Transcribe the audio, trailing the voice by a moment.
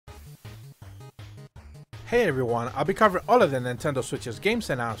Hey everyone, I'll be covering all of the Nintendo Switch's games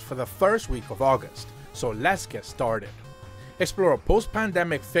announced for the first week of August, so let's get started. Explore a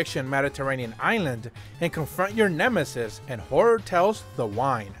post-pandemic fiction Mediterranean island and confront your nemesis in Horror Tales: The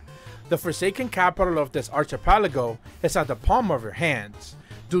Wine. The forsaken capital of this archipelago is at the palm of your hands.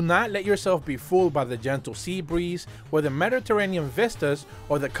 Do not let yourself be fooled by the gentle sea breeze or the Mediterranean vistas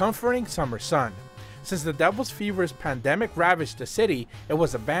or the comforting summer sun. Since the Devil's Fever's pandemic ravaged the city, it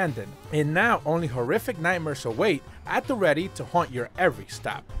was abandoned, and now only horrific nightmares await at the ready to haunt your every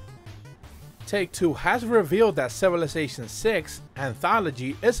step. Take-Two has revealed that Civilization VI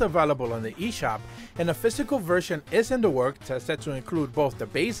Anthology is available on the eShop, and a physical version is in the works that's set to include both the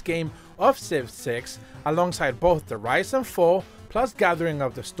base game of Civ 6 alongside both the Rise and Fall plus Gathering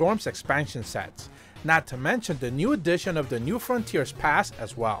of the Storms expansion sets, not to mention the new edition of the New Frontiers Pass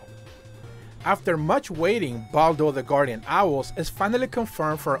as well. After much waiting, Baldo the Guardian Owls is finally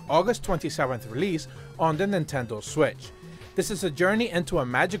confirmed for August 27th release on the Nintendo Switch. This is a journey into a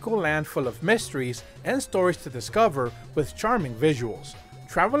magical land full of mysteries and stories to discover with charming visuals.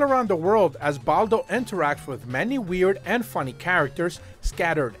 Travel around the world as Baldo interacts with many weird and funny characters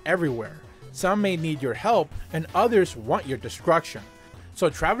scattered everywhere. Some may need your help and others want your destruction, so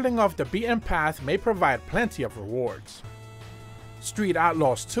traveling off the beaten path may provide plenty of rewards. Street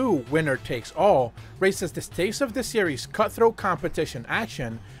Outlaws 2 Winner Takes All raises the stakes of the series' cutthroat competition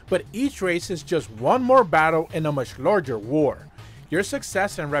action, but each race is just one more battle in a much larger war. Your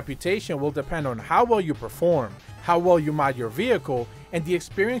success and reputation will depend on how well you perform, how well you mod your vehicle, and the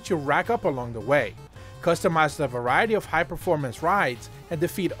experience you rack up along the way. Customize a variety of high-performance rides and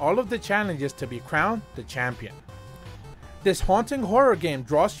defeat all of the challenges to be crowned the champion. This haunting horror game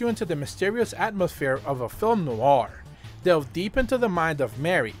draws you into the mysterious atmosphere of a film noir. Delve deep into the mind of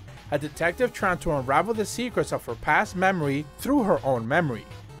Mary, a detective trying to unravel the secrets of her past memory through her own memory.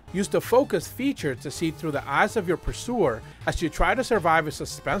 Use the focus feature to see through the eyes of your pursuer as you try to survive a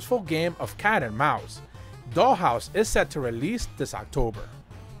suspenseful game of cat and mouse. Dollhouse is set to release this October.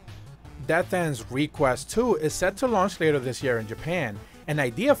 Death End's Request 2 is set to launch later this year in Japan, and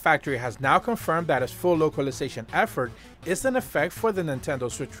Idea Factory has now confirmed that its full localization effort is in effect for the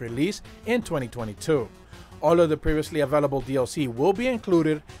Nintendo Switch release in 2022. All of the previously available DLC will be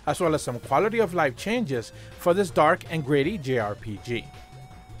included, as well as some quality of life changes for this dark and gritty JRPG.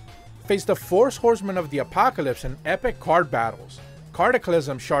 Face the Force Horsemen of the Apocalypse in epic card battles.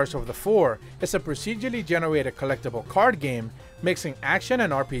 Cataclysm Shards of the Four is a procedurally generated collectible card game mixing action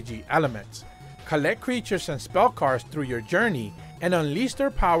and RPG elements. Collect creatures and spell cards through your journey and unleash their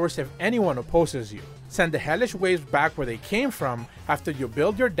powers if anyone opposes you. Send the hellish waves back where they came from after you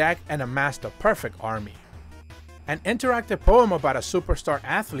build your deck and amass the perfect army. An interactive poem about a superstar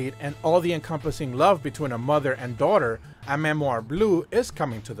athlete and all the encompassing love between a mother and daughter, A Memoir Blue, is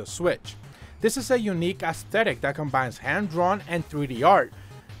coming to the Switch. This is a unique aesthetic that combines hand-drawn and 3D art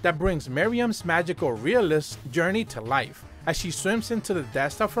that brings Miriam's magical realist journey to life as she swims into the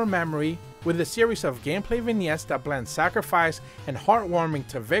depths of her memory with a series of gameplay vignettes that blend sacrifice and heartwarming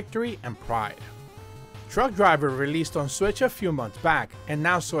to victory and pride. Truck Driver released on Switch a few months back, and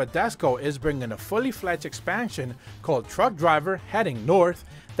now Soedesco is bringing a fully fledged expansion called Truck Driver Heading North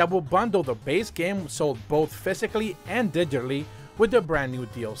that will bundle the base game sold both physically and digitally with the brand new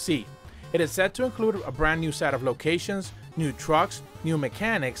DLC. It is set to include a brand new set of locations, new trucks, new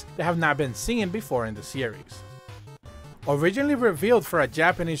mechanics that have not been seen before in the series. Originally revealed for a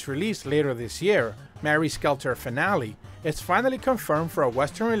Japanese release later this year, Mary Skelter Finale is finally confirmed for a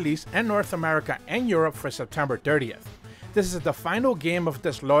Western release in North America and Europe for September 30th. This is the final game of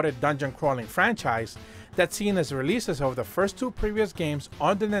this lauded dungeon crawling franchise that's seen as releases of the first two previous games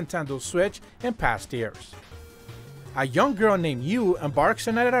on the Nintendo Switch in past years. A young girl named Yu embarks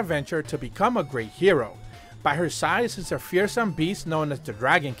on an adventure to become a great hero. By her side is a fearsome beast known as the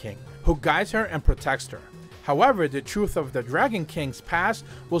Dragon King, who guides her and protects her. However, the truth of the Dragon King's past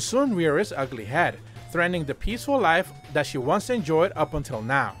will soon rear its ugly head, threatening the peaceful life that she once enjoyed up until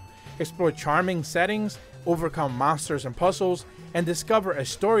now. Explore charming settings, overcome monsters and puzzles, and discover a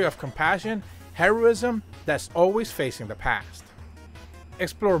story of compassion, heroism that's always facing the past.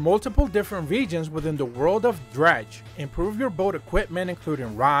 Explore multiple different regions within the world of Dredge. Improve your boat equipment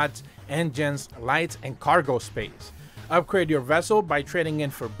including rods, engines, lights, and cargo space. Upgrade your vessel by trading in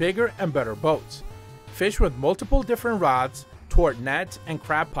for bigger and better boats. Fish with multiple different rods, toward nets, and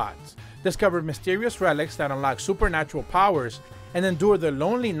crab pots. Discover mysterious relics that unlock supernatural powers, and endure the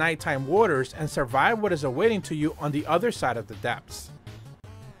lonely nighttime waters and survive what is awaiting to you on the other side of the depths.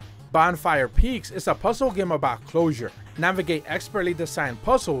 Bonfire Peaks is a puzzle game about closure. Navigate expertly designed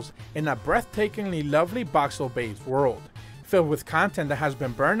puzzles in a breathtakingly lovely voxel-based world. filled with content that has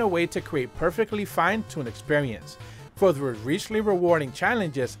been burned away to create perfectly fine-tuned experience, filled with richly rewarding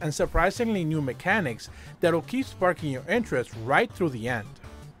challenges and surprisingly new mechanics that'll keep sparking your interest right through the end.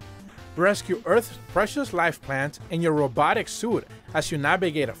 Rescue Earth's precious life plants in your robotic suit as you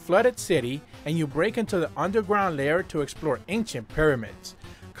navigate a flooded city and you break into the underground lair to explore ancient pyramids.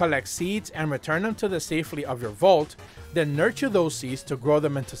 Collect seeds and return them to the safety of your vault, then nurture those seeds to grow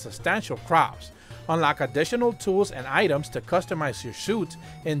them into substantial crops. Unlock additional tools and items to customize your suit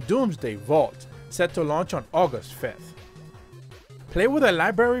in Doomsday Vault, set to launch on August 5th. Play with a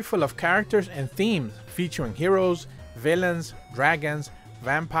library full of characters and themes featuring heroes, villains, dragons,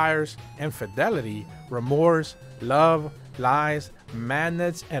 vampires, infidelity, remorse, love, lies,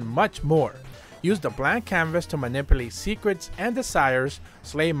 madness, and much more. Use the blank canvas to manipulate secrets and desires,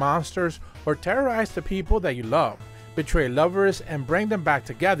 slay monsters, or terrorize the people that you love, betray lovers, and bring them back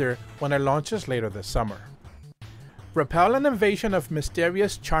together when it launches later this summer. Repel an invasion of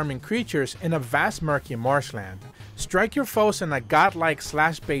mysterious, charming creatures in a vast murky marshland. Strike your foes in a godlike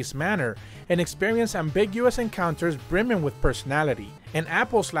slash-based manner and experience ambiguous encounters brimming with personality. In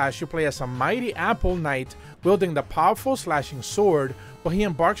Apple Slash, you play as a mighty Apple Knight wielding the powerful slashing sword while he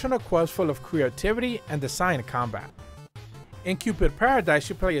embarks on a quest full of creativity and design combat. In Cupid Paradise,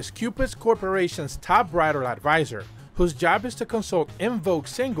 you play as Cupid's Corporation's top bridal advisor, whose job is to consult in vogue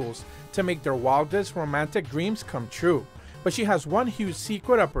singles to make their wildest romantic dreams come true. But she has one huge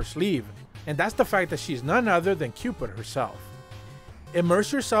secret up her sleeve, and that's the fact that she's none other than Cupid herself.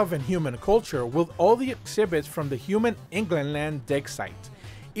 Immerse yourself in human culture with all the exhibits from the Human Englandland dig site,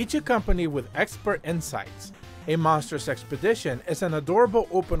 each accompanied with expert insights. A Monsters Expedition is an adorable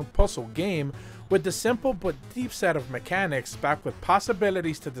open puzzle game with the simple but deep set of mechanics packed with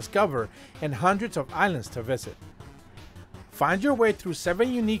possibilities to discover and hundreds of islands to visit. Find your way through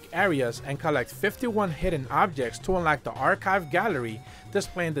 7 unique areas and collect 51 hidden objects to unlock the archive gallery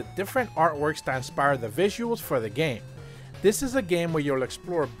displaying the different artworks that inspire the visuals for the game. This is a game where you'll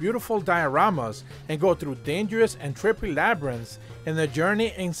explore beautiful dioramas and go through dangerous and trippy labyrinths in the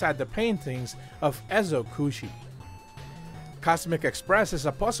journey inside the paintings of Ezo Kushi. Cosmic Express is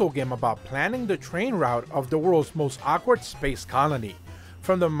a puzzle game about planning the train route of the world's most awkward space colony.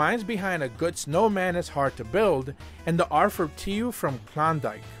 From the minds behind A Good Snowman is Hard to Build and the Arthur Tiu from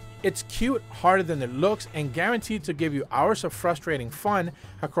Klondike. It's cute, harder than it looks, and guaranteed to give you hours of frustrating fun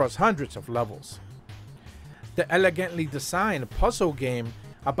across hundreds of levels. The elegantly designed puzzle game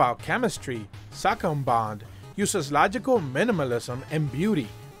about chemistry, Bond, uses logical minimalism and beauty,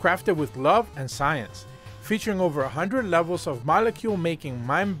 crafted with love and science. Featuring over 100 levels of molecule-making,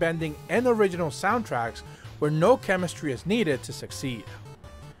 mind-bending, and original soundtracks where no chemistry is needed to succeed.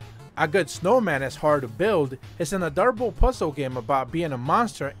 A Good Snowman is Hard to Build is an adorable puzzle game about being a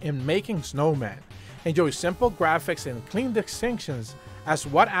monster and making snowmen. Enjoy simple graphics and clean distinctions as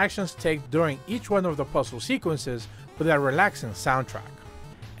what actions take during each one of the puzzle sequences with a relaxing soundtrack.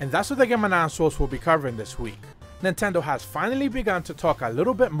 And that's what the Game announcements will be covering this week. Nintendo has finally begun to talk a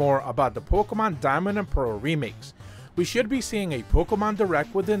little bit more about the Pokemon Diamond and Pearl remakes. We should be seeing a Pokemon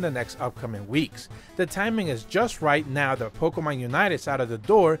Direct within the next upcoming weeks. The timing is just right now that Pokemon Unite is out of the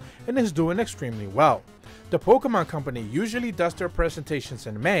door and is doing extremely well. The Pokemon Company usually does their presentations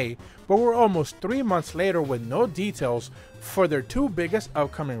in May, but we're almost 3 months later with no details for their 2 biggest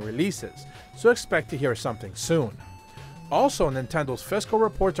upcoming releases, so expect to hear something soon. Also, Nintendo's fiscal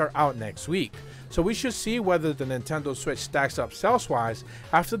reports are out next week, so we should see whether the Nintendo Switch stacks up sales-wise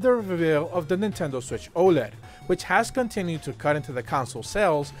after the reveal of the Nintendo Switch OLED, which has continued to cut into the console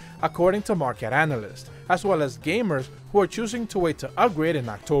sales according to market analysts, as well as gamers who are choosing to wait to upgrade in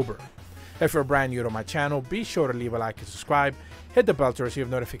October. If you're brand new to my channel, be sure to leave a like and subscribe, hit the bell to receive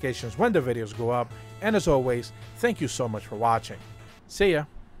notifications when the videos go up, and as always, thank you so much for watching. See ya!